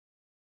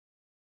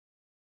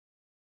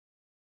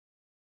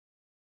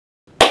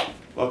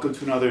Welcome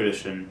to another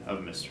edition of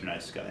Mr.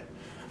 Nice Guy.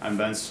 I'm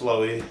Ben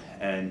Slowey,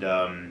 and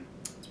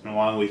it's been a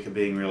long week of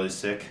being really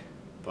sick,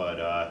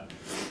 but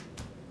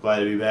glad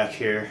to be back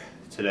here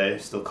today,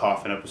 still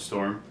coughing up a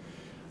storm.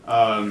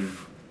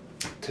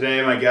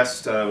 Today, my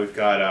guest, we've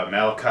got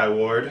Malachi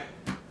Ward.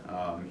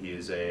 He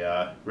is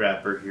a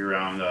rapper here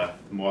around the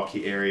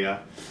Milwaukee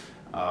area,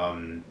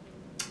 and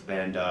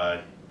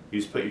you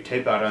just put your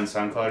tape out on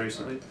SoundCloud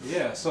recently?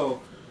 Yeah, so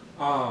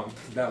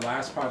that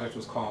last project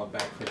was called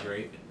Back for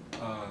Great,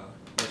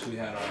 which we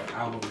had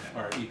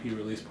our EP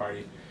release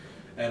party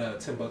at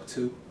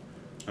Timbuktu.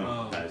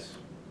 Nice.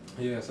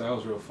 Yeah, so that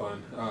was real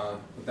fun.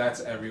 But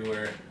that's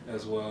everywhere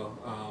as well.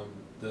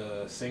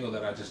 The single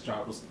that I just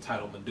dropped was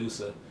titled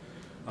Medusa.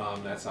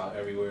 That's out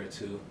everywhere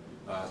too.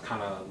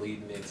 Kind of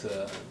leading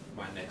into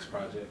my next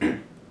project.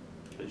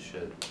 Good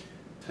shit.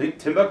 I think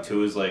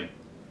Timbuktu is like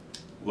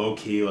low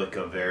key, like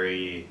a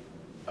very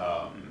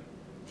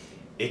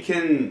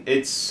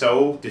it's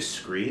so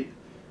discreet,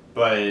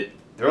 but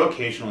there'll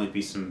occasionally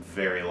be some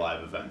very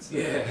live events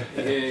there.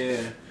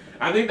 Yeah.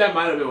 I think that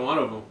might have been one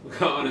of them,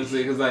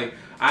 honestly, because like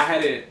I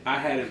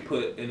hadn't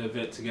put an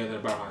event together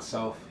by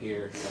myself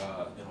here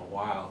in a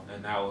while,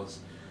 and that was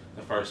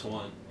the first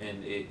one,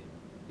 and it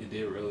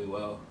did really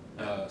well.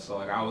 So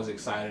like I was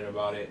excited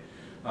about it.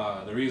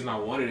 The reason I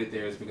wanted it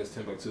there is because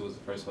Timbuktu was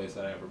the first place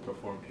that I ever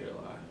performed here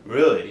live.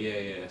 Really?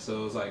 Yeah.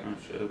 So it was like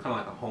kind of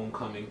like a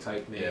homecoming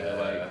type thing. Yeah.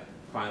 Like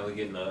finally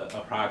getting a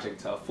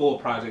full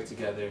project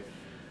together,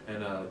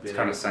 and it's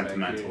kind of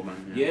sentimental,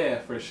 man. Yeah,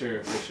 for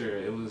sure.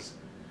 It was,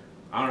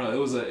 I don't know. It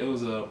was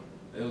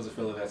a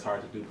feeling that's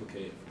hard to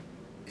duplicate.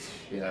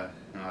 Yeah,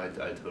 no, I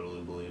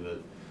totally believe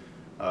it.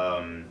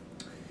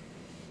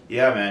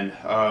 Yeah,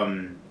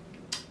 man.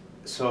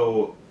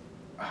 So,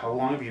 how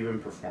long have you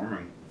been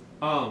performing?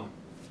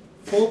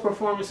 Full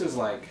performances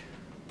like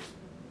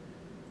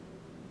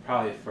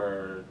probably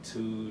for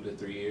 2 to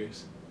 3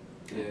 years.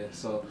 Yeah,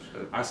 so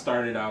I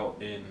started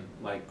out in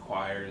like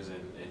choirs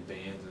and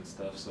bands and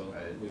stuff, so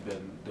we've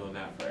been doing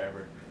that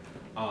forever.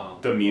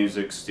 The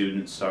music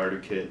student starter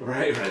kit.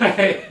 Right.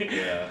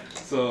 Yeah.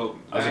 So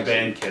I was a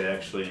band kid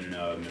actually in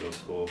middle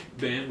school.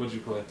 Band? What'd you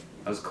play?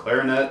 I was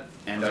clarinet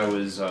and I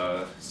was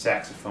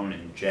saxophone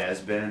in jazz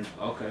band.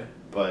 Okay.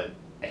 But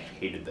I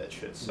hated that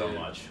shit so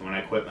much. When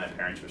I quit, my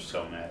parents were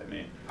so mad at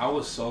me. I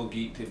was so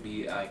geeked to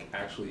be like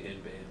actually in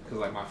band because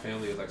like my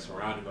family was like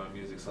surrounded by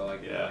music. So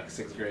like in like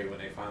 6th grade when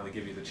they finally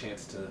give you the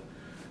chance to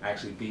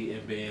actually be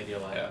in band, you're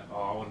like,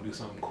 oh, I want to do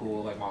something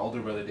cool. Like my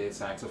older brother did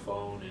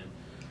saxophone, and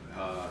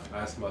I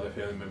had some other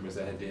family members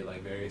that had did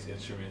like various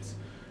instruments.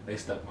 They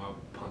stuck my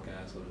punk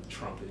ass with a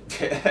trumpet.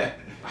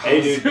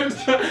 Hey, dude.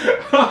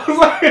 I was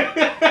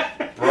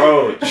like,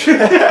 bro.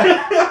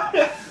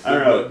 I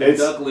don't know. The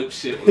duck lip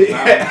shit was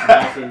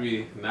not for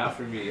me. Not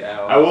for me at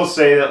all. I will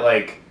say that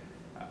like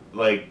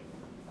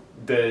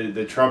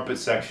the trumpet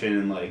section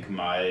in like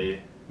my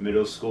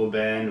middle school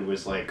band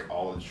was like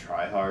all the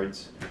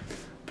tryhards,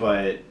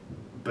 but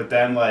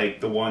then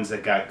like the ones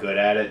that got good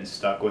at it and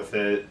stuck with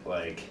it,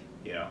 like,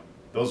 you know,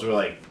 those were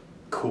like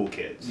cool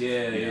kids.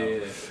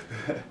 Yeah.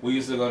 We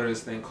used to go to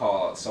this thing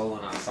called Solo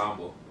and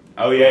Ensemble.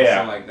 Oh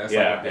yeah. So like that's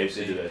like a big I used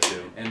to thing. do that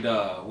too. And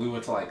we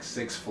went to like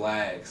Six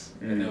Flags,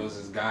 and there was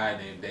this guy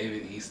named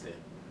David Easton,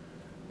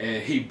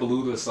 and he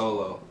blew the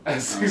solo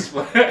at Six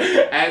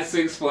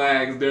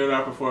Flags during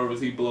our performance.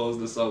 He blows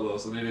the solo,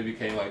 so then it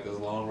became like this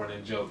long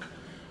running joke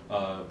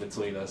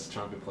between us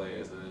trumpet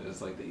players, and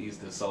it's like the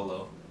Easton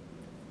solo.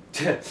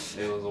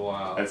 It was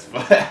wild. That's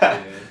fun.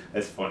 Yeah.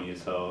 That's funny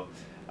as hell.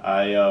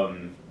 I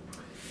don't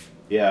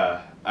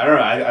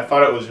know. I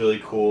thought it was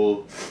really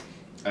cool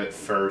at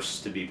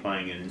first to be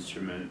playing an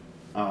instrument.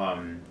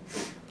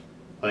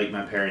 Like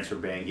my parents were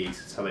band geeks.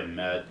 That's how they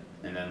met,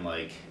 and then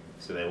like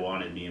so they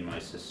wanted me and my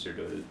sister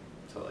to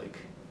like,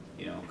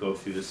 you know, go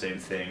through the same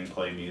thing,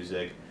 play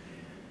music.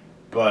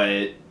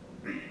 But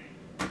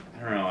I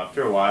don't know.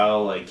 After a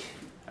while, like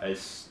I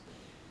was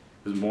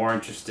more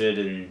interested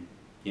in,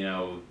 you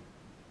know,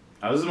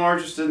 I was more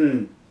interested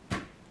in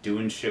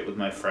doing shit with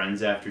my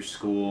friends after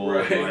school,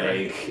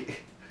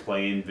 like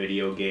playing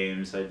video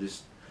games. I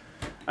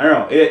don't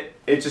know.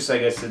 It just, I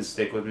guess, didn't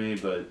stick with me,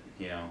 but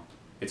you know,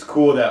 it's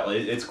cool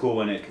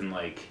when it can,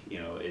 like, you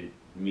know, it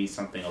means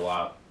something a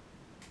lot.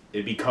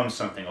 It becomes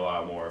something a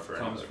lot more for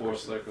comes full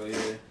circle.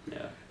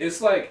 Yeah.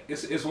 It's like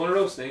it's one of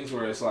those things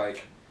where it's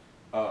like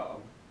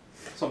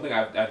something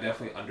I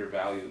definitely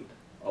undervalued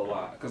a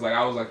lot, because like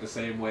I was like the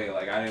same way.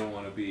 Like I didn't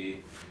want to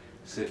be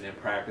sitting in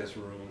practice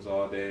rooms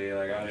all day.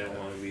 Like I didn't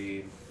want to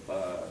be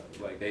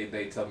like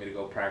they tell me to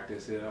go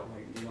practice it. I'm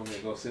like, you want me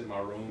to go sit in my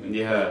room and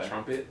play a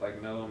trumpet?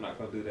 Like, no, I'm not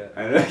gonna do that.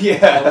 I know,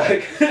 yeah. So,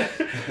 like,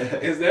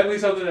 it's definitely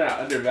something that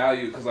I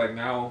undervalue, because like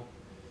now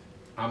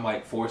I'm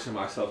like forcing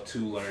myself to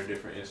learn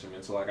different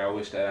instruments. So like I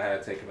wish that I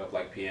had taken up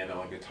like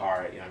piano and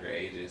guitar at younger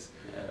ages.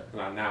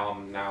 Yeah. Now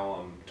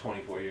I'm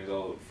 24 years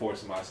old,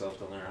 forcing myself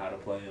to learn how to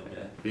play them.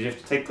 Yeah. Did you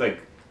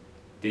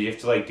have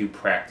to do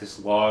practice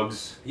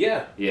logs?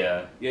 Yeah.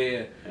 Yeah.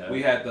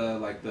 We had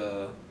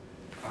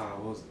I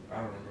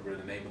don't remember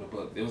the name of the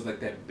book. It was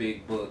like that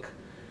big book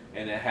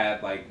and it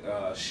had like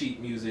sheet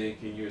music,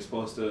 and you were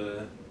supposed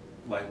to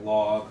like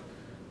log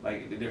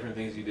like the different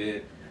things you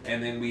did.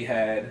 And then we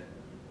had,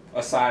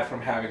 aside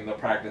from having the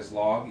practice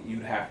log,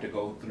 you'd have to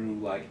go through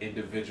like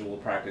individual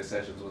practice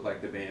sessions with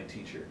like the band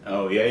teacher.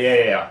 Oh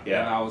yeah. And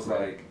I was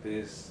like,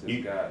 this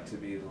has got to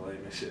be the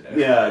lamest shit ever.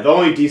 Yeah, the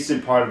only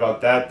decent part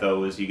about that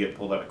though is you get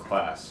pulled out of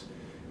class.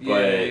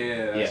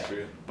 Yeah, that's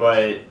true.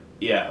 But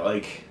yeah,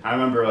 like I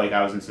remember like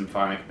I was in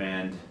symphonic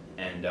band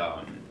and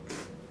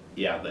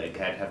yeah, like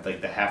I'd have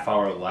like the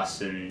half-hour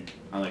lesson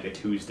on like a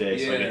Tuesday,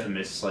 so I get to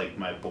miss like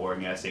my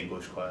boring ass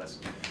English class.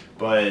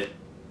 But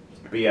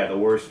yeah, the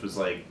worst was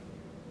like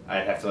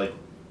I'd have to like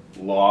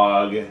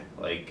log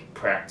like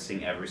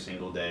practicing every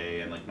single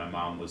day, and like my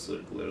mom was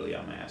like literally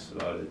on my ass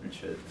about it and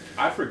shit.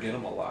 I forget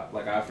them a lot.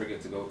 Like I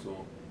forget to go to them.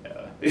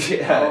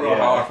 Yeah. I don't know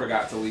how I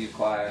forgot to leave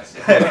class.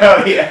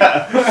 Oh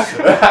yeah.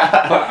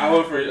 But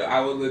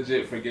I would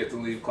legit forget to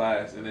leave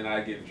class, and then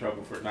I get in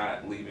trouble for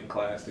not leaving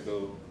class to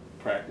go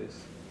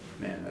practice.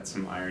 Man, that's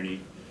some irony.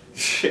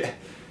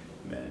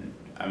 Man,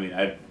 I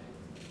mean,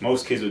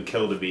 most kids would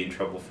kill to be in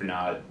trouble for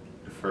not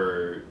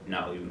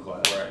leaving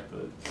class. Right.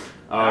 But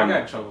I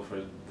got in trouble for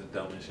the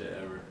dumbest shit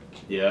ever.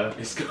 Yeah.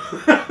 It's cool.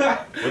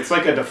 What's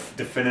like a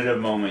definitive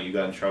moment you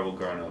got in trouble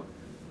growing up?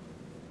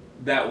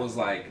 That was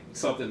like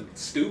something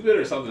stupid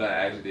or something I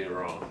actually did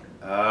wrong.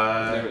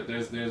 There's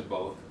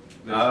both.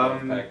 There's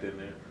both packed in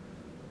there.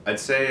 I'd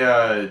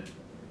say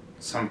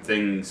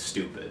something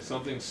stupid.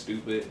 Something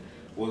stupid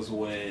was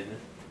when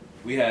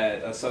we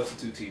had a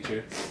substitute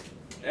teacher.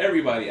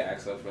 Everybody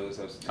asked us for the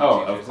substitute teacher.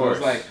 Oh, of course. So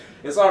it's like,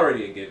 it's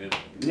already a given.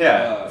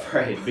 Yeah,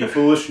 right. It'd be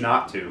foolish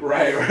not to.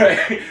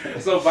 Right.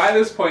 So by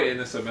this point in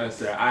the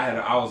semester,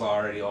 I was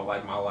already on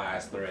like my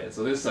last thread.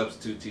 So this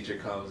substitute teacher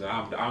comes, and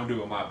I'm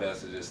doing my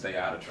best to just stay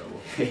out of trouble.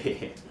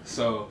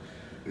 So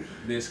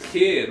this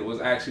kid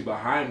was actually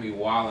behind me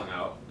wilding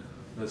out.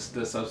 The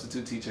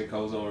substitute teacher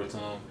goes over to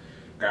him,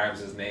 grabs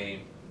his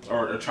name,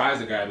 or tries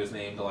to grab his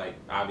name to like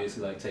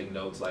obviously like take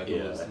notes, like who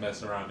was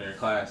messing around during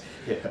class.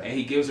 Yeah. And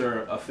he gives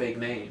her a fake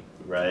name.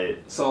 Right.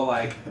 So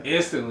like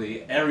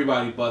instantly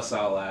everybody busts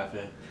out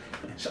laughing.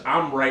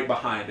 I'm right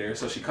behind her,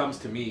 so she comes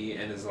to me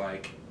and is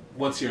like,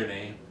 "What's your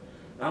name?"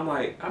 And I'm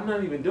like, "I'm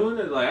not even doing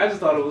it. Like I just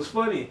thought it was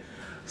funny."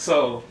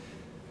 So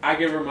I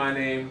give her my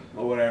name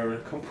or whatever,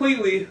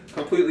 completely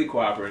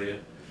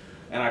cooperative.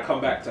 And I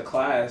come back to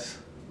class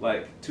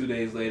like 2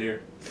 days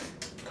later.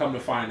 Come to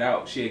find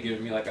out, she had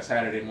given me like a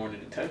Saturday morning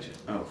detention.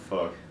 Oh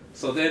fuck.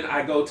 So then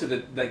I go to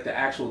the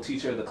actual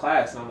teacher of the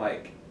class, and I'm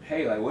like,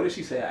 "Hey, like, what did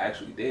she say I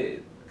actually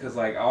did?" Because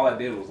like all I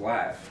did was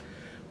laugh,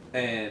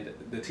 and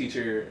the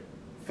teacher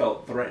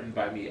felt threatened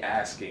by me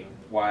asking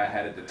why I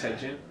had a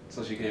detention,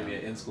 so she gave me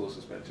an in-school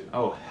suspension.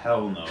 Oh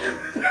hell no.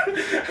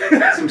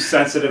 Some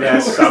sensitive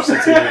ass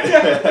substitute.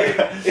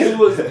 It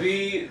was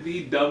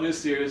the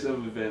dumbest series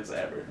of events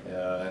ever.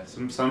 Yeah.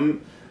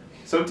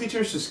 Some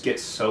teachers just get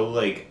so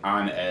like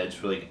on edge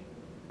for like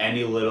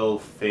any little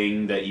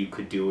thing that you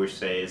could do or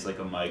say is like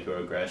a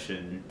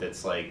microaggression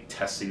that's like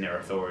testing their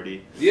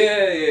authority.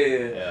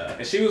 Yeah.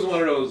 And she was one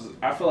of those.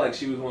 I feel like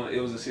she was one.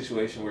 It was a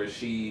situation where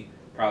she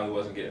probably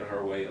wasn't getting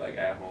her way like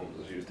at home,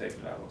 so she was taking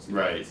it out on students.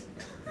 Right.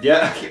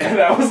 Yeah. And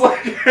that was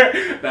like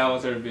that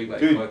was her big like,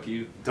 dude, fuck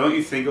you. Don't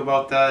you think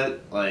about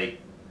that like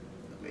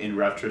in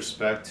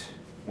retrospect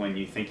when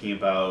you're thinking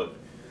about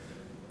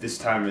this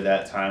time or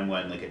that time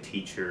when like a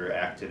teacher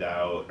acted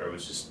out or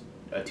was just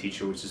a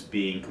teacher was just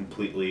being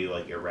completely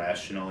like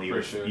irrational.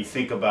 You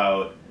think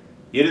about,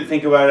 you didn't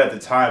think about it at the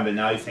time, but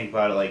now you think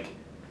about it like,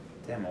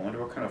 damn, I wonder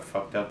what kind of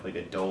fucked up like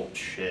adult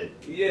shit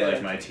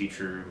like my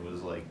teacher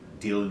was like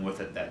dealing with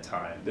at that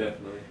time.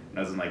 Definitely. And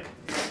I was like,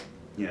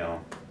 you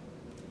know,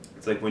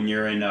 it's like when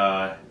you're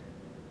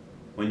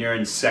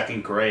in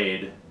second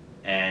grade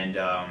and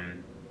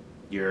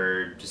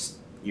you're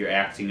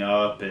acting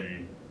up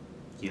and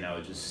you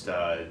know just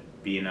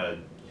being a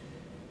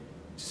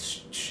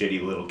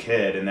shitty little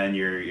kid, and then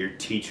your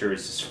teacher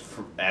is just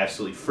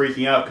absolutely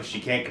freaking out because she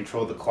can't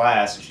control the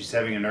class and she's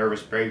having a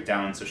nervous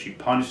breakdown, so she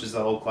punishes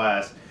the whole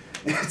class.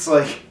 It's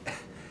like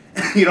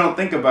you don't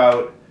think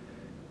about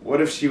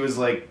what if she was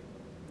like,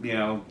 you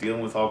know,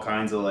 dealing with all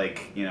kinds of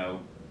like, you know,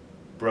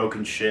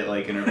 broken shit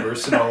like in her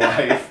personal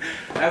life.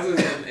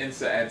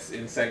 That's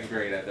in second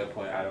grade at that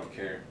point. I don't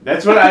care.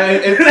 That's what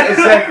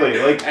exactly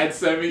like at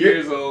 7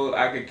 years old.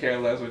 I could care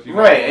less what you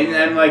right, and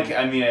then like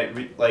I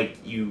mean like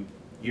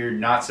you're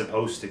not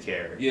supposed to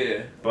care.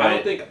 Yeah, but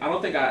I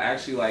don't think I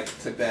actually like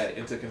took that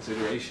into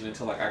consideration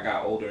until like I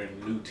got older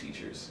and knew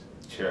teachers.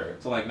 Sure.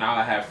 So like now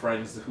I have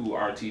friends who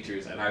are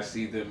teachers and I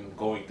see them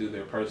going through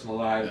their personal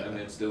lives and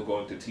then still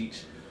going to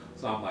teach.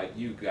 So I'm like,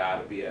 you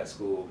gotta be at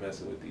school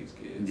messing with these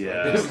kids.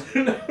 Yeah.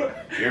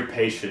 Like, your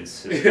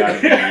patience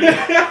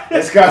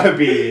has gotta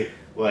be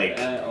like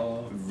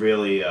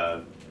really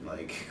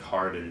like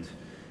hardened.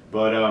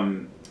 But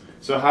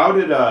so how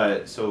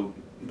did so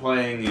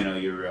playing, you know,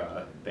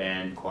 your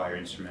band, choir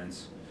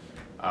instruments,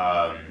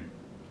 how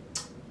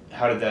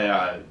did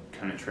that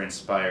kind of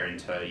transpire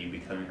into you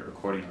becoming a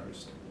recording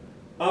artist?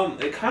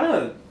 It kind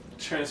of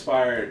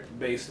transpired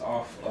based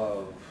off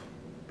of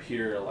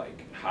pure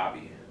like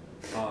hobby.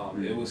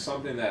 It was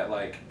something that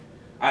like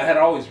I had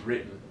always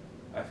written.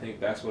 I think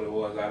that's what it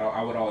was.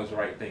 I would always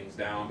write things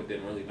down, but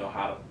didn't really know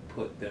how to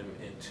put them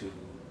into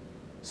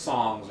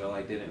songs, or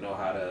like didn't know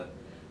how to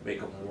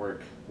make them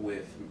work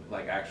with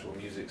like actual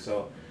music.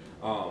 So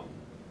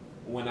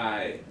when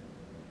I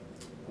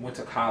went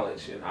to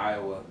college in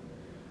Iowa,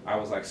 I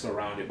was like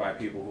surrounded by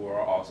people who are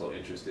also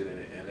interested in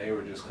it, and they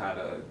were just kind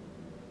of,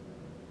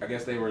 I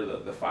guess they were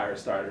the fire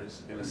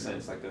starters in a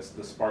sense, like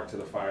the spark to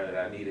the fire that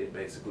I needed.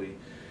 Basically,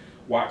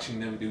 watching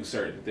them do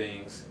certain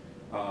things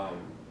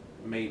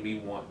made me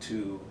want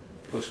to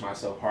push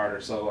myself harder.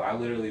 So I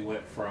literally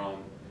went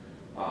from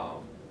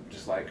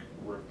just like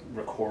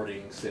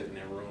recording, sitting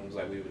in rooms,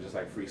 like we would just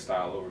like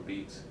freestyle over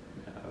beats,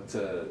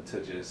 to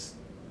just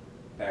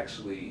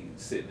actually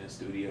sitting in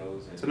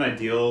studios. And it's an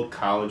ideal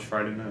college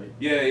Friday night.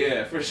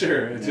 Yeah, for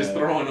sure. Just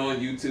throwing on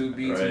YouTube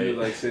beats, right. We would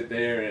like sit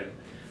there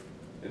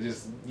and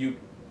just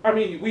I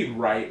mean, we'd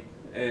write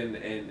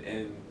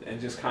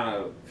and just kind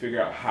of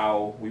figure out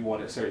how we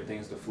wanted certain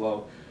things to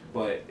flow,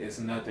 but it's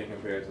nothing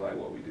compared to like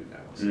what we do now.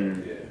 So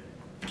yeah.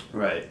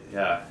 Right.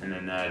 Yeah, and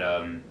then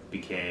that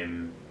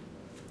became,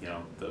 you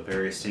know, the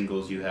various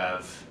singles you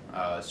have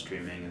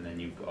streaming, and then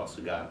you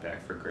also got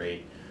Back for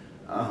Great.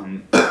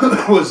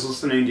 Was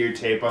listening to your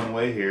tape on the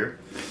way here,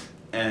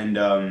 and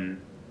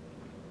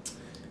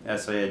yeah,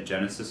 so I had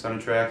Genesis on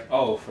a track.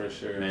 Oh, for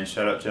sure. Man,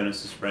 shout out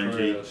Genesis Frenchie. For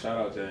real, shout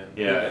out Jen.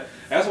 Yeah.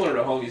 That's one of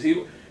the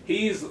homies.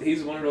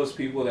 He's one of those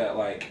people that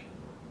like,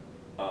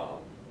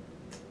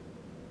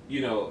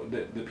 you know,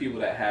 the people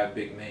that have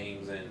big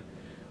names and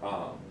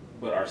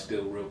but are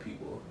still real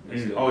people. And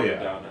still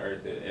down to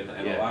earth. And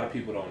a lot of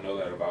people don't know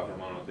that about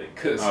him, I don't think.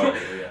 Because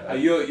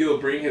you'll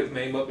bring his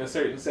name up in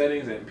certain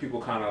settings and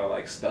people kind of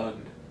like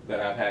stunned that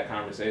I've had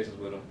conversations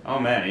with him. Oh,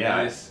 man,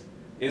 yeah. And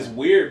it's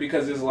weird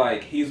because it's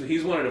like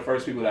he's one of the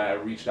first people that I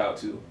reached out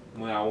to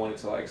when I wanted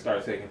to like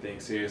start taking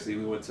things seriously.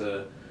 We went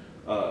to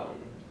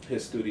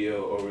his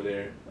studio over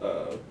there,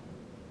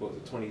 what was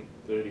it,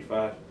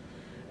 2035?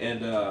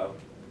 And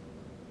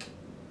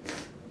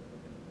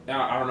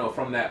I don't know,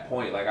 from that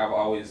point, like I've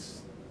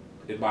always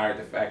admired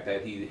the fact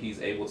that he's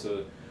able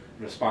to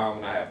respond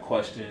when I have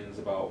questions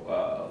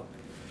about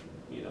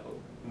you know,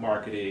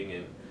 marketing,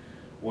 and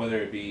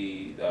whether it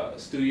be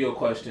studio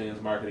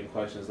questions, marketing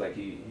questions, like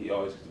he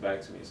always gets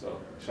back to me. So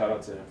shout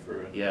out to him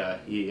for he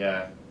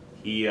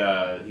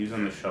was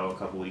on the show a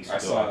couple weeks ago.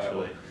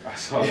 I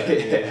saw that.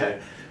 Yeah.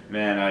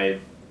 Man,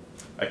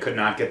 I could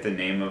not get the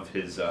name of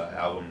his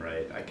album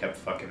right. I kept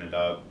fucking it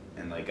up,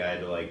 and like I had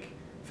to like,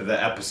 for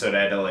the episode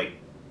I had to like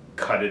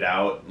cut it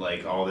out,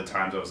 like all the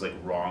times I was like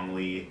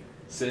wrongly.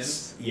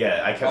 Since?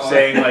 Yeah, I kept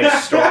saying like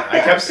I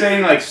kept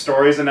saying like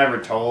stories I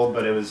never told,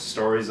 but it was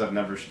stories I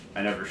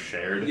never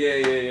shared.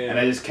 Yeah. And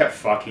I just kept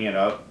fucking it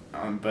up,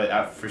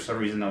 but for some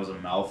reason that was a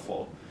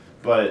mouthful.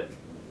 But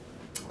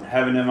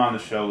having him on the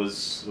show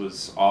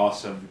was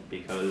awesome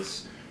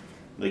because,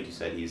 like you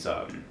said, he's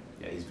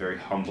very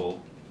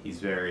humble. He's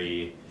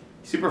very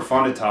super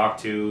fun to talk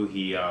to.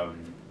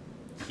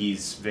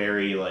 He's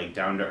very like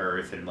down to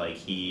earth, and like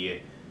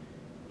he's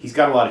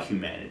got a lot of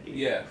humanity.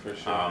 Yeah, for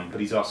sure. But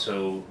he's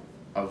also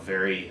a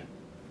very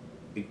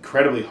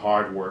incredibly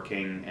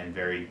hardworking and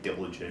very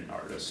diligent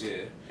artist.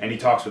 Yeah. And he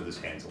talks with his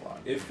hands a lot.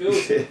 It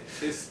feels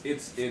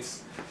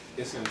it's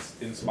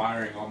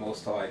inspiring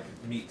almost to like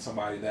meet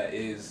somebody that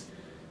is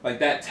like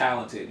that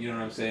talented, you know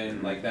what I'm saying?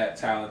 Mm-hmm. Like that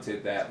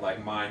talented, that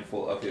like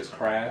mindful of his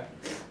craft,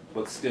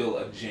 but still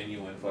a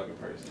genuine fucking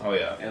person. Oh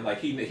yeah. And like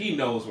he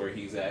knows where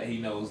he's at. He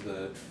knows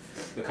the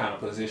kind of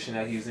position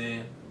that he's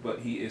in, but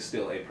he is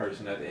still a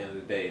person at the end of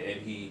the day,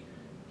 and he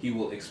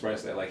will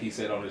express that. Like he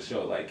said on his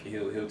show, like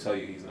he'll tell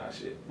you he's not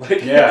shit.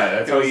 Like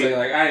yeah, that's he'll say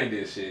like I ain't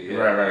did shit. Yeah.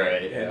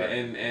 Right.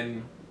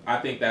 And I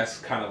think that's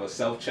kind of a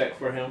self check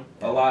for him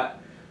a lot,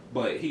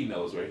 but he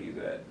knows where he's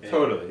at. And,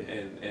 totally.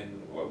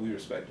 And we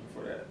respect him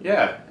for that.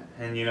 Yeah,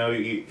 and you know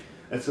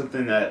that's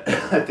something that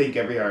I think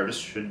every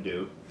artist should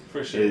do.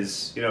 For sure.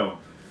 Is, you know,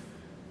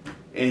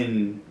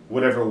 in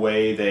whatever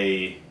way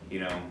they, you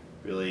know,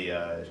 really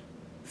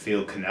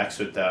feel connects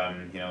with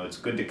them, you know, it's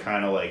good to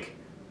kind of like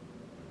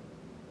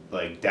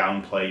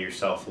downplay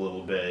yourself a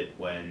little bit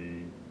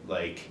when,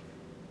 like,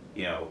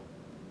 you know,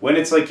 when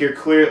it's like you're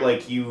clear,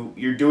 like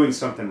you're doing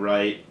something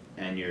right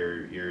and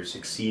you're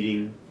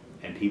succeeding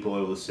and people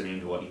are listening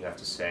to what you have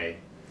to say.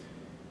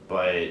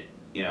 But,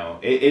 you know,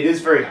 it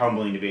is very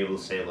humbling to be able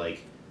to say,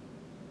 like,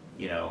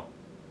 you know,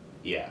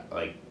 yeah,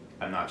 like,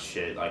 I'm not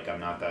shit, like, I'm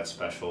not that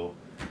special.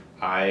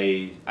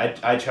 I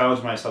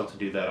challenge myself to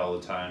do that all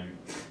the time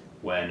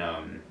when,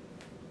 a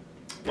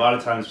lot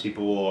of times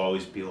people will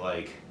always be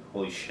like,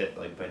 holy shit,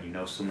 like, Ben, you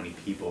know so many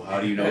people. How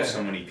do you know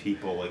so many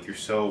people? Like, you're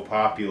so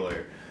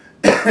popular.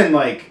 And,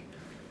 like,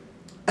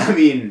 I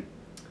mean,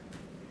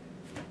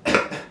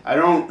 I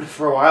don't,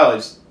 for a while, I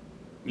just,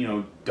 you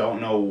know,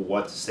 don't know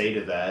what to say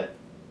to that.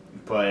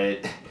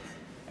 But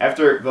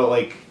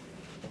like,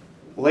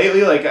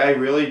 lately, like, I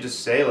really just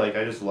say, like,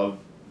 I just love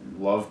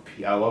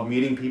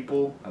meeting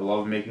people. I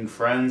love making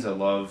friends. I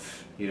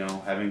love, you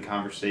know, having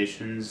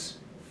conversations.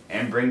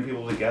 and bring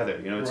people together.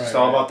 You know, it's just Right,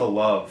 all right. about the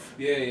love.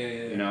 Yeah.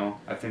 You know,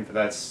 I think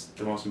that's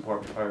the most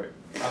important part.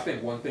 I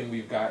think one thing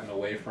we've gotten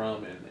away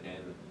from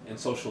and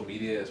social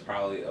media is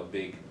probably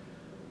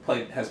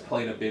has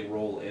played a big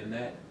role in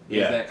that.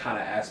 Yeah. Is that kind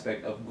of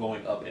aspect of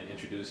going up and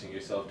introducing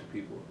yourself to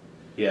people.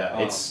 Yeah,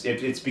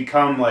 it's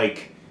become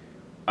like,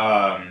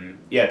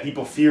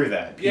 people fear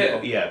that.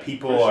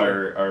 People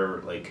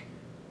are like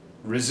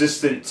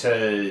resistant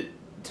to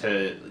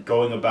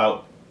going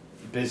about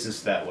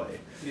business that way.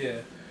 Yeah,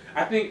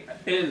 I think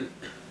and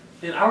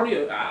I don't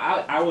even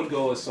I would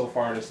go as so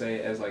far to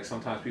say as like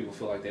sometimes people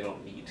feel like they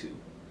don't need to.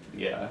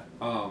 Yeah.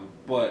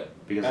 But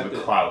Because of the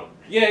clout.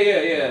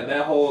 Yeah.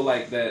 That whole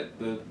like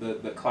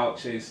the clout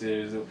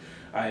chasers.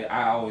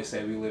 I always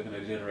say we live in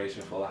a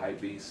generation full of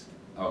hype beasts.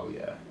 Oh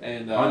yeah.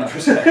 And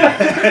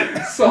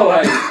 100%. so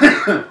like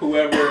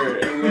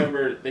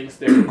whoever thinks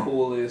they're the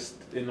coolest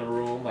in the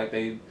room, like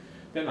they're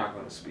not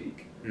gonna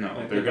speak. No,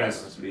 Like, they're gonna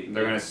speak.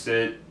 They're gonna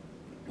sit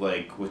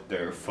like with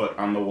their foot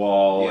on the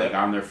wall, Yeah. like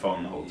on their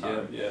phone the whole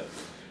time. Yeah.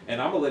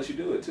 And I'm gonna let you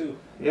do it too.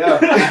 Yeah.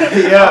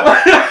 Yeah.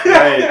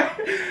 Right.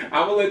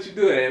 I'm gonna let you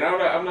do it, and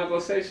I'm not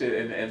gonna say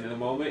shit. And the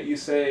moment you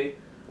say,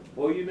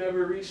 "Well, you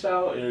never reached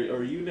out,"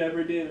 or "You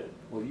never did," it,"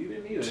 well, you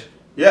didn't either.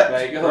 Yeah.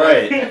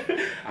 Right.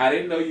 I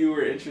didn't know you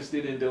were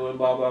interested in doing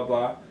blah blah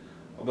blah,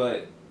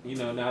 but you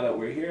know now that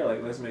we're here,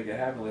 like let's make it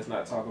happen. Let's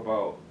not talk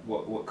about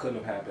what could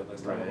have happened.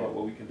 Let's talk about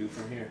what we can do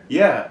from here.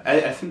 Yeah,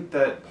 I think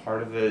that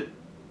part of it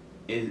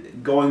is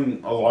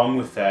going along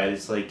with that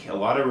is like a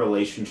lot of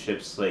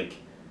relationships like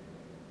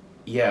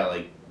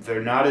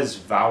they're not as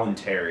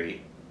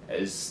voluntary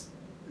as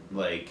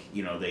like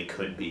they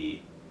could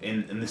be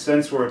in the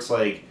sense where it's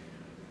like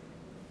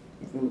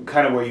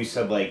kind of where you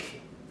said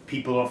like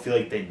people don't feel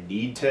like they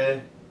need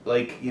to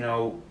like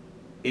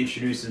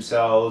introduce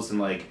themselves and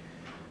like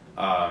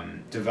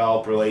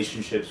develop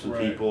relationships with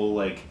people.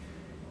 Like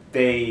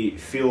they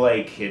feel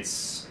like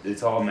it's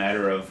all a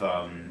matter of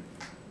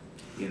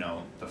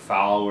the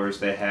followers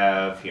they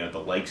have, the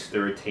likes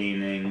they're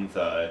attaining,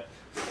 the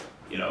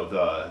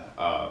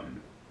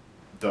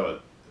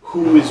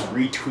who is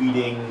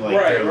retweeting like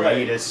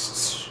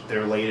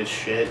their latest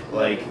shit.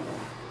 Like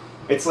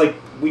it's like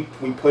we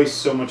place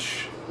so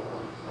much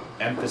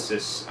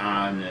emphasis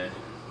on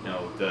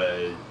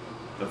the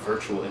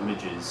virtual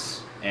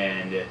images,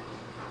 and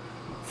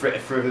for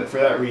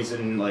that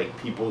reason like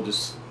people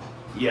just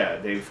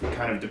they've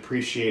kind of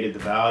depreciated the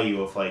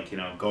value of like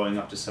going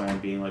up to someone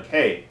being like,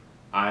 hey,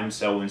 I'm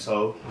so and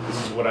so,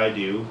 this is what I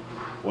do,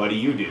 what do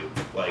you do,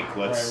 like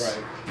let's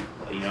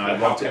I'd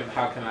love to.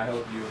 How can I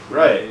help you?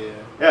 Right.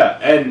 Yeah,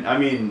 and I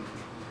mean,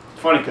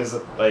 it's funny because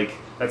like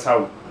that's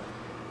how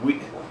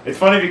it's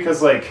funny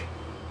because like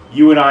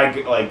you and I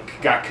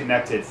like got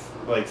connected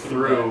like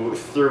through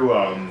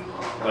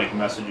like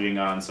messaging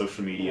on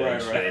social media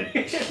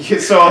and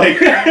shit. So like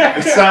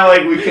it's not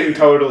like we can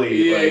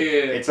totally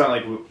it's not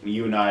like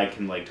you and I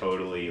can like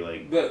totally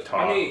like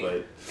talk. I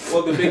mean,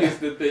 well,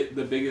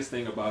 the biggest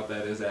thing about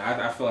that is that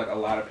I feel like a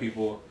lot of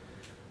people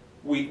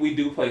we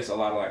do place a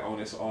lot of like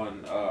onus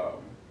on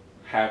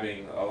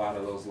having a lot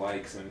of those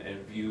likes and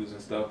views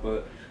and stuff,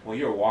 but when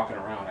you're walking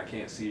around, I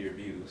can't see your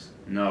views.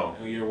 No.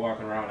 When you're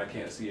walking around, I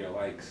can't see your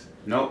likes.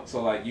 Nope.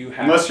 So like you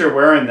have unless you're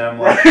wearing them,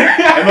 like,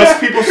 unless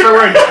people start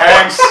wearing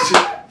tags.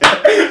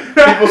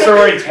 People start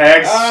wearing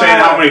tags saying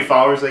how many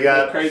followers they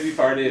got. The crazy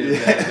part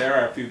is that there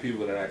are a few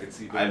people that I can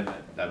see doing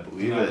that. I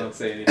believe I'm it. not gonna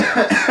say any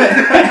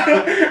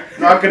names.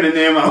 Not gonna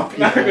name out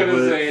people. Not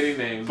gonna say any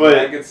names, but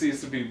I can see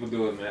some people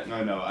doing that.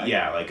 No.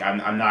 Like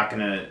I'm not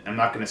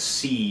gonna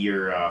see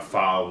your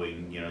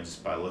following,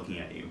 just by looking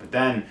at you.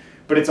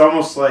 But it's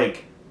almost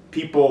like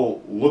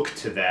people look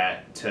to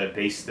that to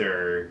base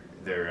their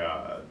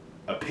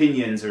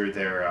opinions or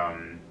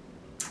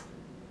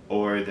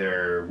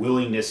their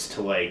willingness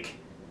to like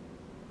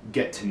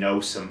get to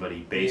know somebody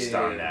based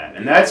on that,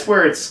 and that's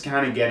where it's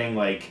kind of getting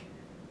like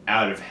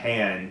out of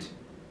hand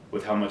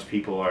with how much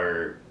people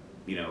are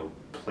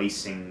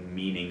placing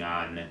meaning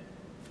on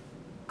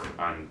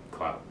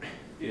clout.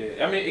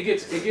 Yeah, I mean it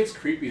gets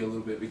creepy a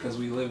little bit because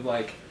we live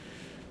like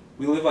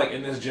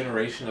in this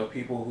generation of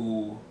people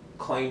who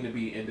claim to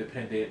be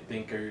independent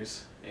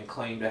thinkers and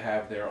claim to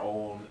have their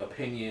own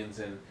opinions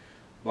and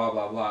blah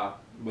blah blah,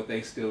 but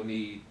they still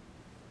need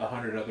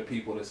 100 other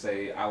people to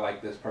say I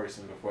like this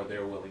person before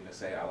they're willing to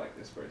say I like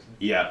this person.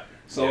 Yeah.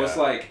 So it's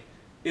like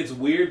it's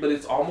weird, but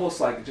it's almost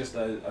like just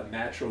a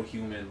natural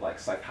human like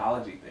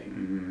psychology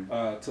thing,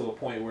 to a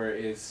point where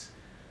it's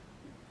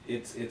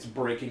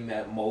breaking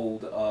that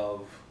mold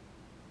of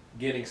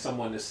getting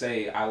someone to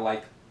say I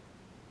like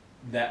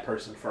that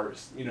person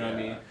first. You know what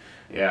I mean?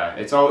 Yeah.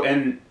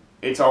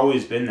 It's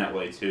always been that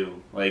way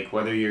too. Like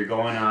whether you're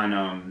going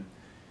on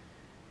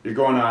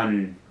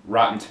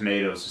Rotten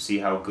Tomatoes to see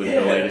how good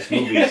the latest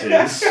movies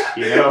is,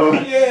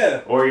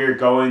 Yeah. Or you're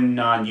going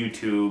on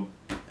YouTube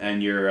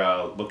and you're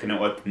looking at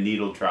what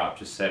Needle Drop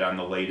just said on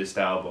the latest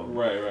album.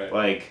 Right.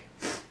 Like,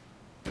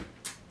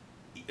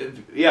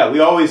 we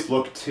always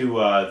look to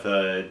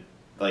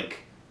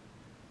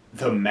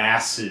the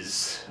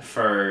masses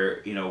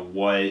for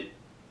what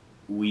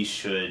we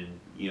should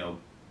you know,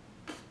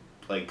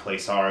 like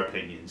place our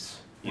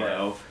opinions. You Right.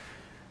 know,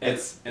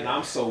 And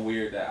I'm so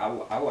weird that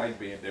I like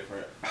being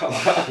different.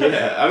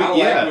 Yeah, I mean,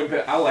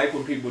 yeah. I like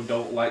when people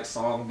don't like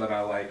songs that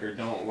I like or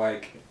don't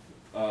like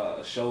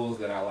shows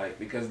that I like,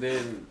 because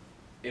then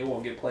it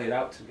won't get played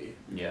out to me.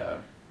 Yeah.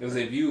 Because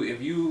if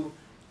you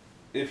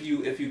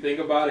think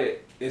about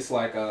it, it's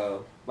like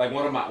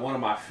one of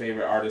my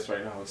favorite artists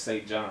right now is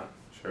St. John,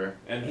 Sure.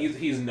 and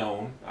he's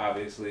known,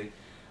 obviously.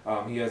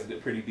 He has a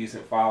pretty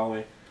decent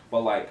following,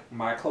 but like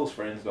my close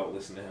friends don't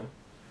listen to him.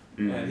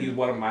 And he's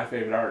one of my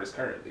favorite artists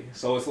currently.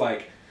 So it's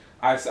like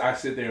I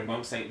sit there and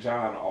bump St.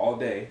 John all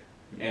day,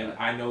 and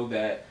I know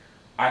that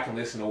I can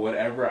listen to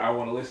whatever I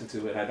want to listen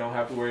to, and I don't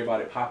have to worry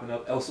about it popping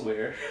up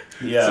elsewhere.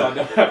 Yeah. So I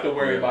don't have to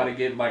worry about it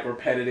getting like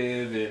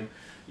repetitive, and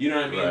you know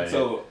what I mean. Right.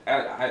 So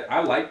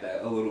I like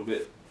that a little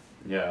bit.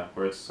 Yeah,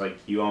 where it's like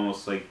you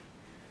almost like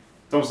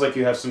it's almost like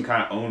you have some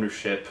kind of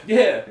ownership.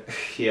 Yeah.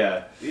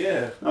 Yeah.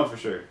 Yeah. No, for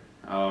sure.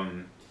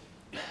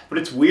 But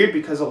it's weird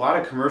because a lot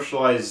of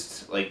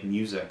commercialized like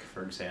music,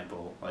 for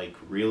example, like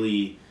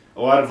really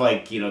a lot of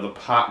like, you know, the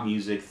pop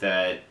music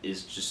that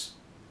is just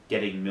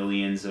getting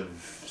millions of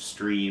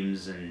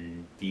streams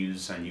and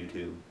views on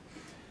YouTube.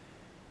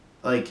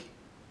 Like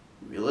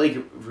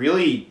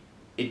really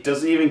it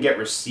doesn't even get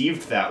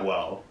received that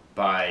well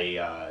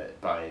by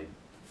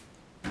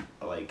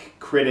like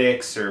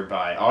critics or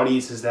by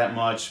audiences that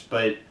much,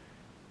 but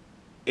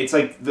it's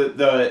like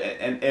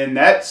and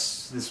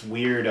that's this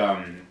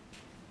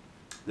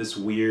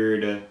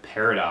weird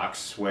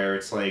paradox where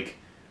it's like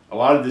a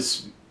lot of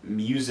this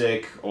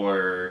music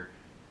or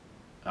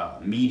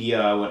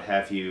media, what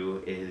have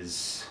you,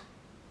 is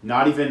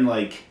not even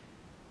like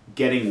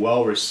getting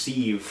well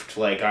received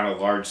like on a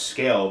large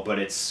scale, but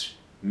it's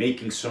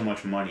making so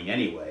much money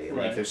anyway.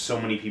 Right. Like there's so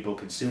many people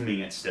consuming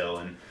it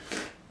still,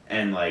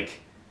 and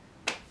like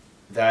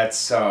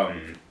that's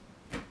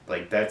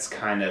that's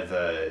kind of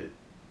the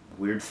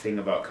weird thing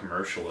about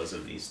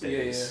commercialism these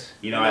days.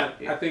 Yeah. You know,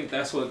 I think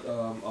that's what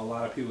a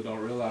lot of people don't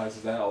realize,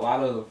 is that a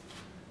lot of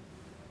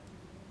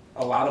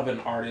an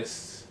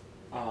artist's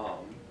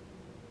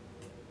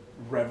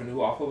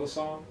revenue off of a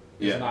song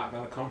is not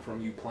going to come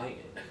from you playing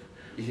it.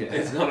 Yeah.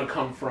 It's going to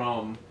come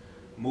from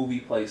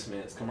movie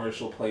placements,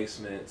 commercial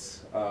placements,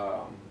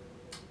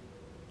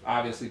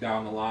 obviously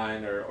down the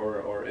line,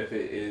 or if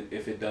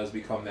it does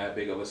become that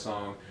big of a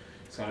song,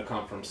 it's going to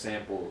come from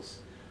samples.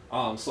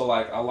 So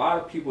like a lot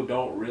of people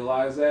don't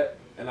realize that,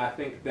 and I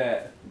think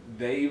that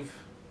the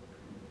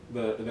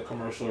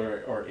commercial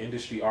or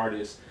industry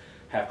artists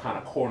have kind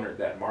of cornered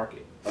that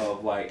market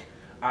of like,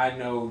 I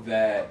know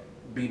that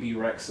BB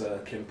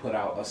Rexa can put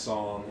out a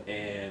song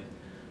and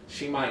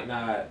she might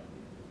not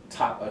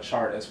top a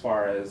chart as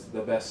far as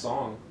the best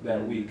song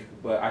that week,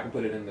 but I can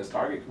put it in this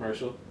Target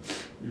commercial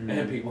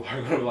and people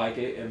are going to like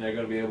it and they're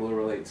going to be able to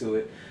relate to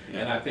it.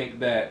 And I think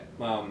that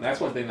that's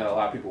one thing that a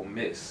lot of people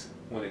miss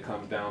when it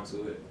comes down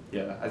to it.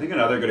 Yeah, I think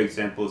another good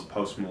example is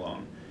Post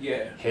Malone.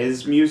 Yeah.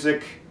 His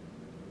music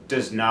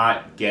does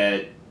not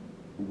get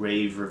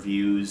rave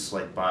reviews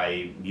like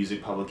by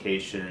music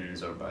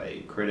publications or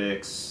by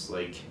critics,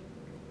 like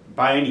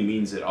by any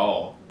means at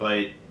all,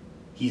 but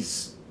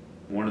he's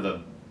one of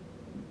the,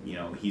 you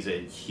know, he's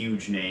a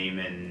huge name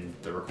in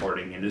the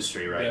recording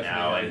industry right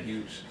now, and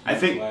huge I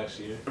think last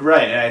year.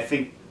 Right, and I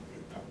think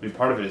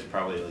part of it is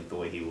probably like the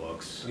way he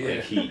looks. Yeah.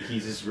 Like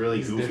he's just really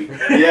He's goofy.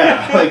 different.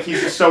 Yeah, like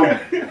he's just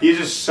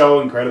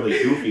so incredibly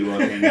goofy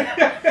looking,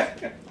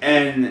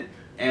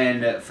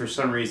 and for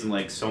some reason,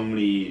 like so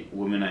many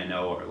women I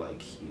know are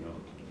like, you know,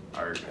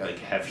 are like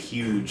have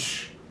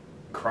huge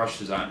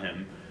crushes on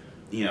him.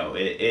 You know,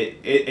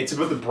 it's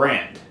about the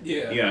brand.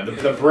 Yeah. You know,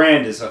 the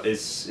brand is a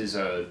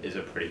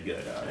pretty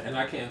good. And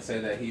I can't say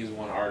that he's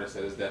one artist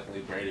that has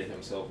definitely branded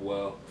himself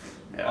well.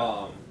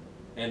 Yeah.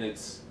 And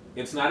it's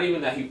not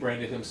even that he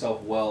branded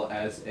himself well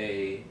as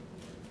an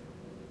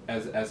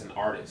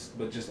artist,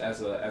 but just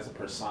as a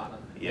persona.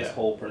 Yeah. His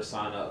whole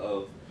persona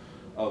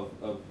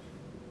of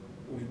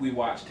we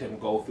watched him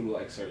go through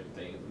like certain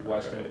things. We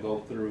watched him go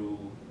through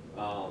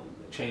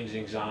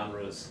changing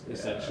genres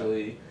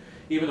essentially.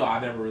 Even though I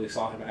never really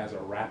saw him as a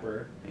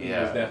rapper, he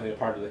was definitely a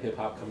part of the hip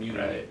hop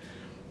community.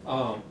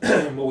 Right.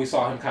 But we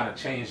saw him kind of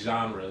change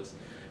genres.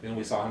 Then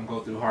we saw him go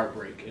through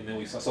heartbreak, and then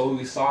we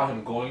saw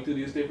him going through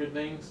these different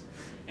things,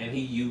 and he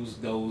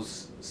used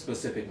those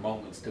specific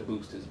moments to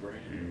boost his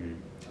brand. Mm-hmm.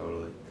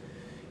 Totally.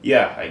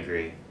 Yeah, I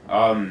agree.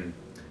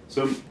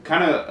 So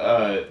kind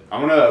of, I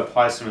want to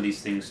apply some of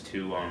these things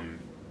to,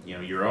 you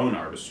know, your own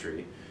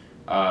artistry.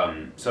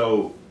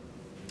 So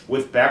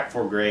with Back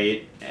for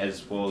Great,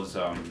 as well as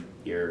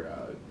your,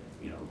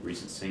 you know,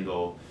 recent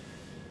single,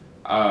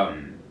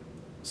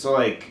 so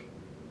like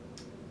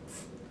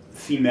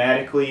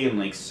thematically and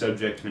like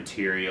subject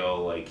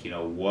material, like, you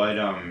know,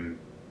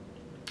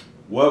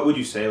 what would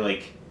you say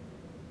like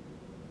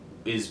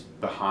is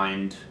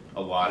behind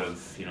a lot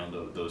of, you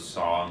know, those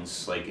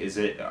songs? Like,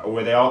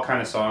 were they all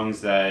kind of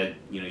songs that,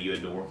 you know, you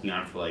had been working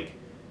on for like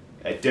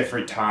at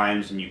different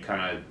times and you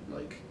kind of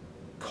like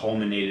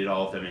culminated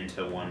all of them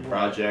into one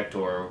project,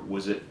 or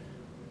was it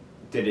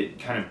did it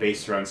kind of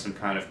based around some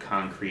kind of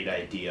concrete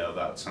idea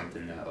about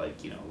something that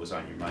like, you know, was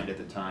on your mind at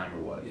the time, or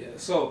what? Yeah.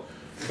 So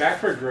Back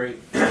for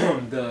Great,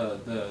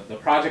 the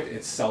project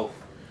itself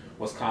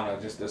was kind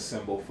of just a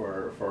symbol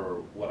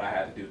for what I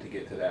had to do to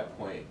get to that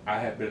point. I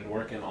had been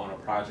working on a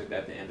project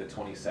at the end of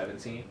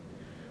 2017.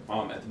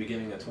 At the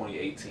beginning of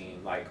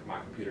 2018, like, my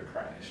computer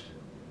crashed.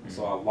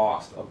 So I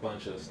lost a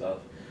bunch of stuff.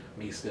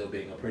 Me still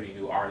being a pretty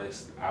new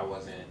artist, I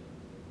wasn't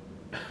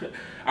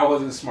I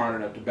wasn't smart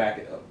enough to back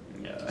it up.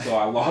 Yeah. So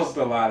I lost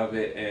a lot of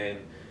it,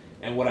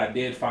 and what I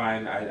did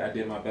find, I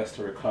did my best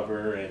to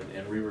recover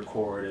and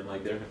re-record and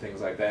like different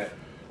things like that.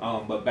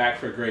 But Back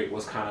for Great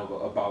was kind of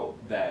about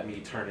that,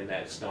 me turning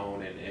that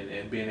stone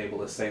and being able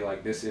to say,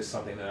 like, this is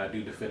something that I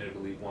do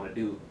definitively want to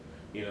do,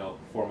 you know,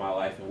 for my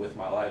life and with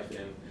my life.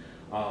 And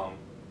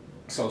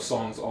so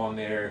songs on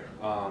there,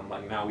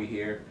 like Now We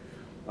Here,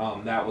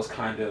 that was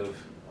kind of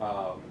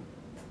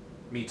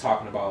me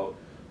talking about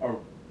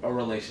a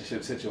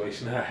relationship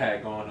situation that I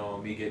had going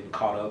on, me getting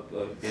caught up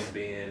in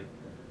being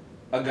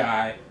a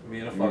guy,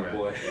 being a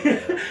fuckboy.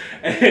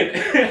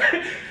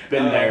 And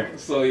Been there.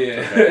 So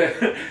yeah.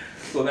 Okay.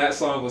 So that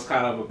song was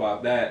kind of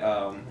about that.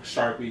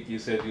 Shark Week, you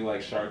said you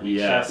like Shark Week.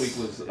 Yes. Shark Week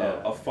was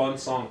a fun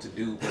song to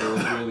do, but it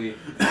was really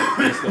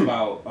just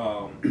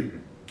about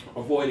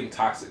avoiding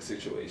toxic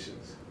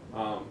situations.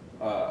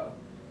 A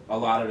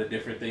lot of the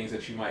different things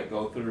that you might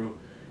go through,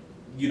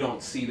 you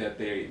don't see that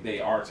they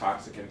are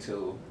toxic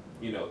until,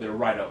 you know, they're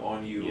right up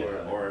on you,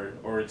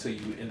 or until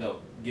you end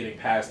up getting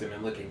past them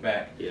and looking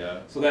back.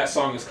 Yeah. So that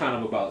song is kind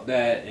of about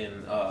that,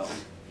 and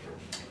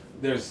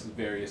there's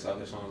various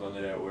other songs on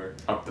there that were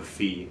Up the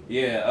Fee.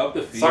 Yeah, Up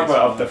the Fee. Talk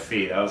about Up the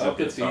Fee. That was Up a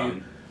good the Fee,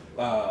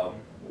 song.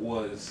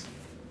 Was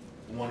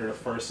one of the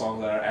first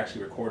songs that I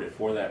actually recorded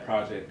for that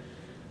project.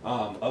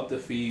 Up the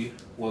Fee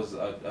was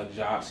a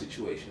job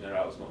situation that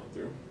I was going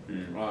through.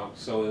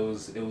 So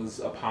it was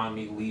upon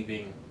me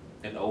leaving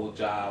an old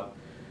job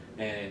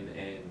and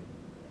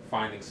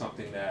finding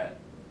something that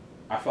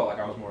I felt like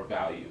I was more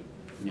valued.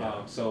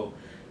 Yeah. So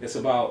it's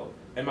about,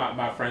 and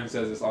my friend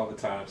says this all the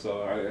time,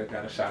 so I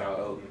gotta shout out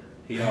Elton.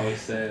 He always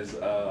says,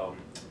 know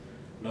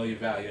your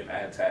value and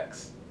add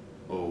tax.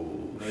 Oh,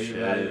 Know shit.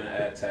 your value and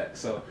add tax.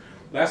 So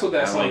that's what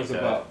that I song like is that.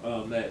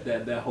 about.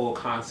 That whole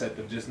concept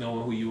of just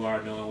knowing who you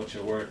are, knowing what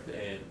you're worth,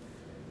 and,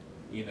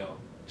 you know,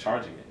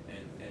 charging it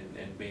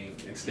and being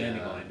and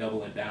standing on it,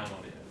 doubling down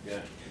on it. Yeah.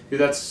 Dude,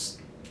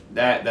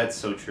 that's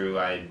so true.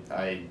 I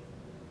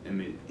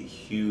am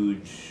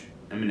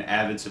I'm an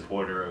avid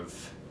supporter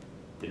of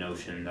the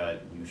notion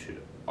that you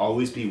should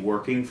always be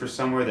working for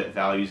somewhere that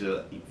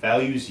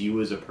values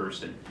you as a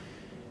person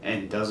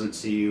and doesn't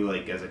see you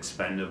like as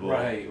expendable.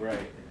 Right.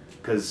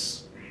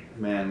 Because,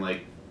 man,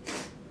 like,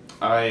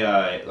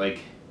 I like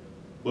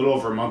a little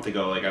over a month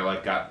ago, like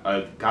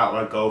I got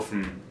let go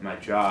from my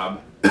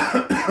job,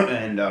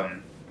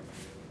 and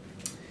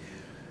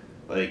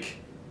like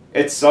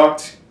it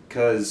sucked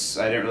because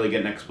I didn't really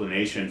get an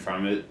explanation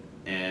from it,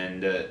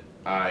 and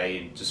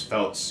I just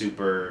felt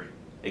super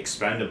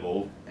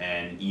expendable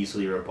and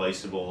easily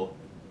replaceable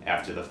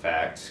after the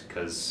fact,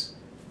 because,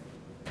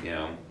 you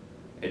know,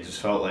 it just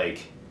felt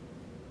like,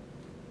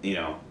 you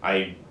know,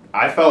 I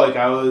felt like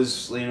I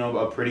was, you know,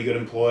 a pretty good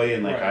employee,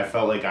 and like Right. I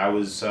felt like I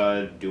was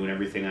doing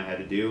everything I had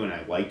to do, and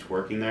I liked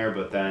working there.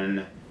 But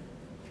then,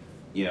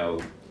 you know,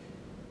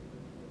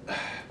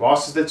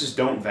 bosses that just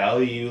don't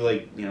value you,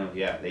 like, you know,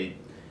 yeah, they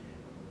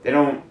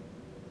don't,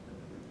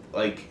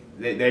 like,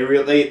 they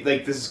really,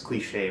 like, this is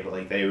cliche, but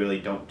like they really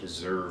don't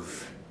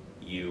deserve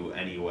you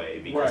anyway,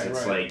 because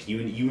it's like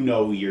you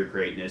know your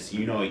greatness,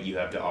 you know what you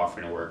have to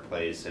offer in a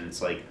workplace, and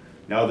it's like,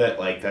 now that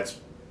like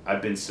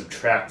I've been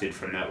subtracted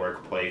from that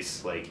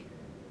workplace, like,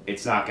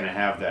 it's not gonna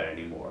have that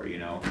anymore, you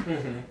know.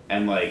 Mm-hmm.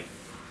 And like,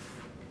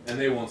 And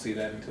they won't see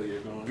that until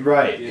you're gone.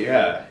 right,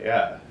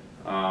 yeah.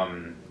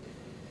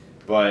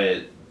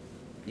 But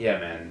yeah,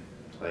 man,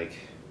 like,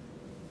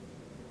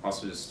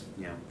 also just,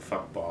 you know,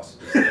 fuck bosses.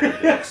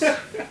 They're dicks.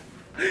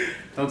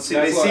 Don't see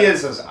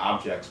us as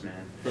objects,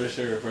 man. For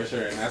sure,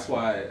 and that's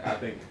why I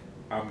think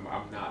I'm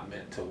not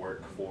meant to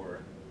work for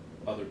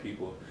other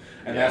people,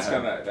 and Yeah.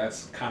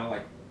 that's kind of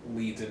like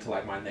leads into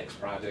like my next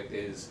project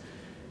is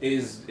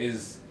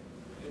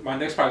my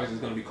next project is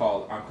going to be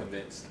called I'm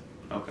Convinced.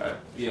 Okay.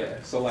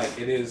 Yeah, so like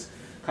it is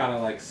kind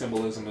of like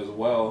symbolism as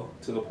well,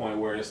 to the point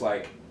where it's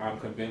like I'm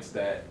convinced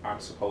that I'm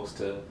supposed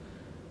to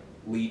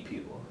lead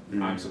people.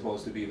 Mm-hmm. I'm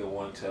supposed to be the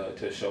one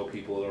to show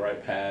people the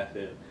right path,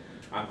 and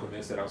I'm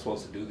convinced that I'm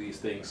supposed to do these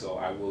things, so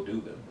I will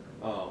do them.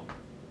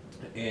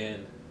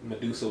 And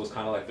Medusa was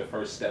kind of like the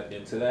first step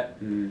into that,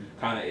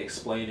 kind of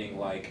explaining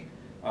like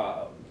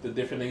the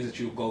different things that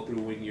you go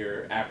through when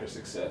you're after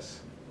success.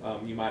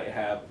 You might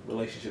have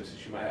relationships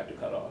that you might have to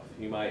cut off.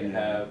 You might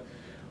have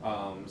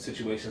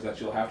situations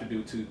that you'll have to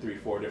do 2, 3,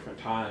 4 different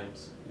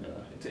times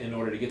in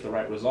order to get the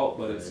right result.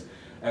 But it's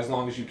as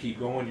long as you keep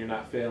going, you're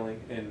not failing,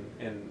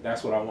 and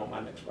that's what I want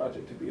my next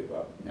project to be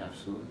about.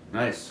 Absolutely.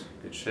 Nice.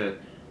 Good shit.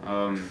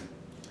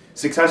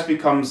 Success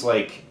becomes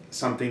like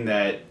something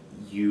that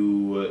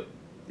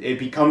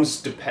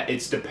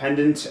it's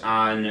dependent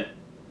on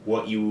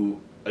what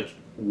you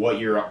what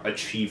you're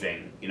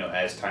achieving, you know,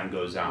 as time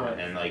goes on, Right.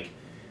 and like,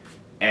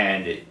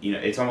 and you know,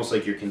 it's almost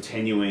like you're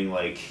continuing,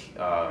 like,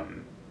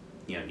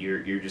 you know,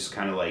 you're just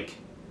kind of like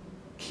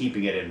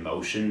keeping it in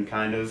motion,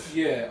 kind of.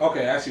 Yeah.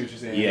 Okay, I see what you're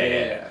saying.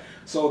 Yeah.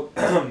 So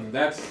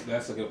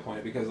that's a good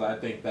point, because I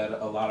think that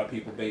a lot of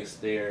people base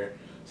their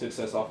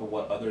success off of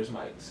what others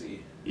might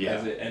see. Yeah.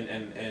 As it,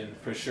 and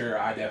for sure,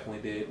 I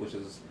definitely did, which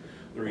is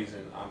the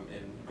reason I'm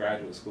in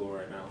graduate school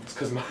right now. It's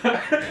because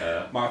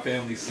my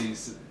family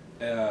sees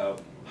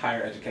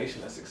higher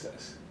education as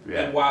success.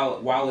 Yeah. And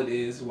while it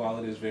is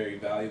very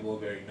valuable,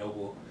 very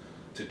noble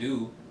to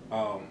do,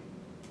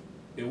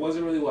 it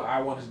wasn't really what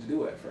I wanted to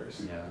do at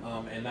first.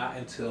 Yeah. And not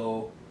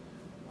until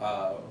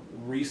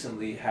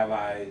recently have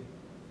I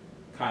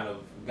kind of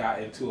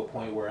got into a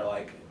point where,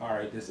 like, all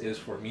right, this is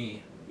for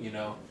me, you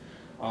know,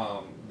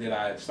 did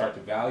I start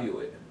to value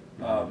it.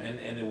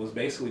 And it was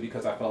basically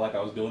because I felt like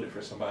I was doing it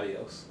for somebody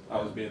else.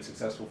 I was being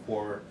successful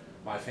for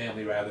my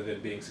family rather than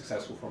being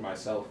successful for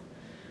myself.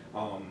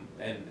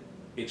 And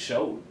it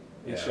showed.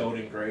 It showed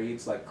in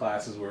grades, like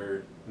classes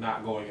were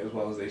not going as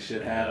well as they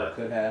should have or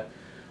could have.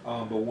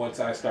 But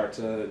once I start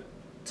to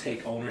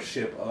take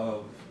ownership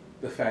of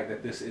the fact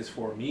that this is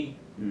for me,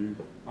 you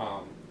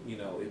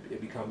know,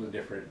 it becomes a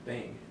different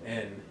thing.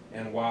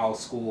 And while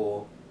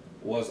school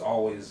was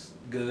always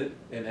good,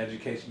 and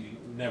education, you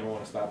never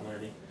want to stop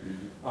learning.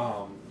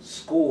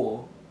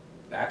 School,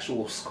 the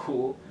actual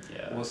school,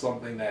 was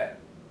something that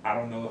I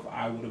don't know if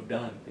I would have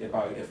done if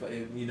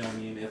you know what I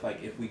mean,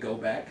 if we go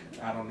back,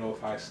 I don't know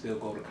if I still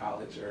go to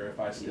college or if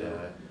I still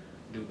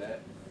do that.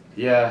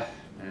 Yeah,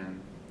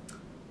 man.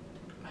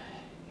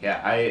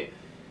 Yeah,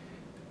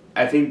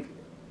 I think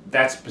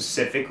that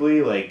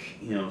specifically,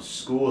 like, you know,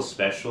 school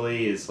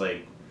especially is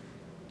like,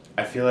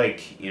 I feel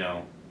like, you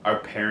know, our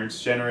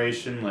parents'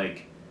 generation,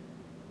 like,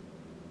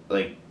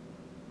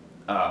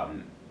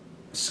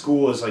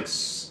 school is like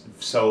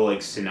so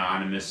like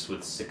synonymous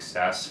with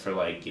success for,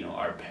 like, you know,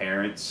 our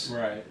parents.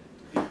 Right.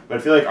 But I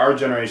feel like our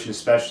generation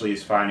especially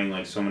is finding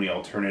like so many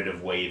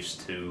alternative ways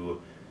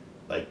to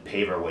like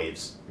pave our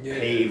ways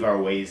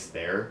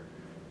there,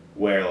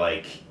 where,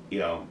 like, you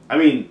know, I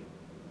mean,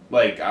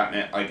 like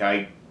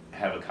I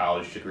have a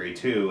college degree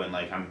too, and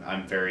like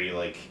I'm very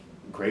like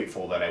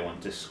grateful that I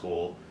went to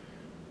school.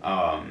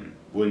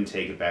 Wouldn't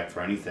take it back for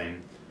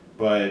anything,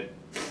 but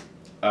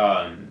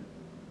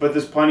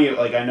there's plenty of,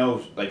 like, I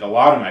know, like, a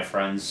lot of my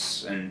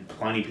friends and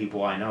plenty of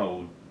people I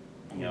know,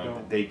 you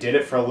know, they did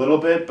it for a little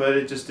bit, but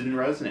it just didn't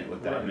resonate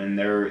with them, and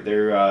they're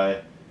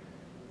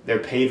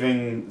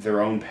paving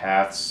their own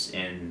paths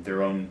in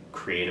their own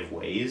creative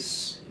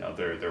ways. You know,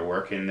 they're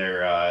working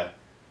they're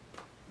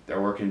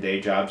working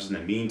day jobs in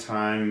the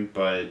meantime,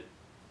 but,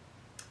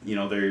 you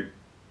know, they're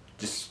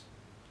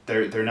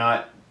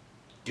not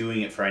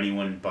doing it for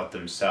anyone but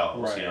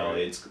themselves. Right, you know,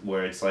 right. it's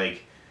where it's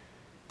like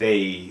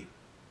they,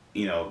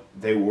 you know,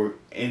 they were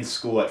in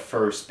school at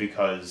first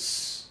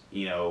because,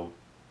 you know,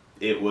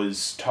 it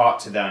was taught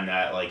to them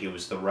that, like, it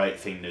was the right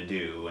thing to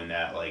do and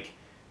that, like,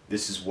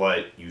 this is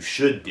what you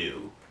should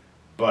do.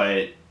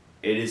 But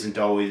it isn't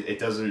always, it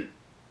doesn't,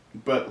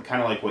 but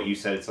kind of like what you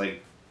said, it's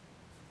like,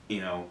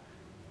 you know,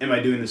 am I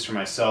doing this for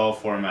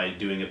myself or am I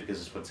doing it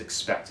because it's what's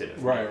expected of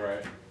me?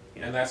 Right.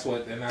 Yeah. And that's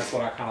what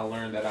I kind of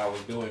learned that I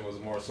was doing, was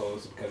more so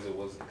because it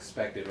was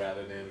expected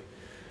rather than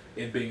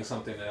it being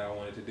something that I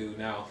wanted to do.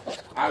 Now,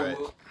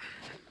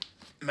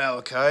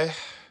 Malachi,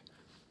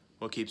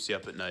 what keeps you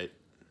up at night?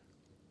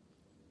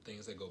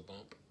 Things that go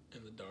bump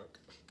in the dark.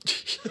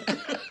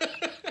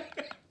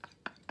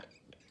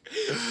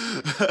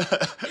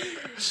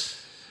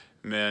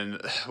 Man,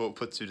 what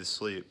puts you to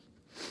sleep?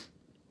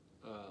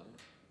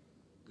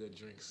 Good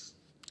drinks.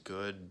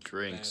 Good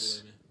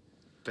drinks.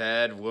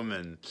 Bad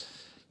women.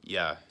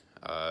 Yeah.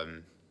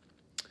 Fond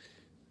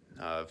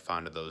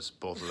of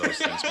both of those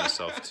things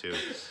myself too.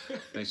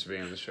 Thanks for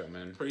being on the show,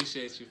 man.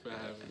 Appreciate you for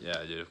having me.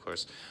 Yeah, dude, of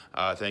course.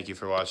 Thank you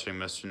for watching,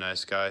 Mr.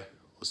 Nice Guy.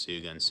 We'll see you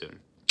again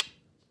soon.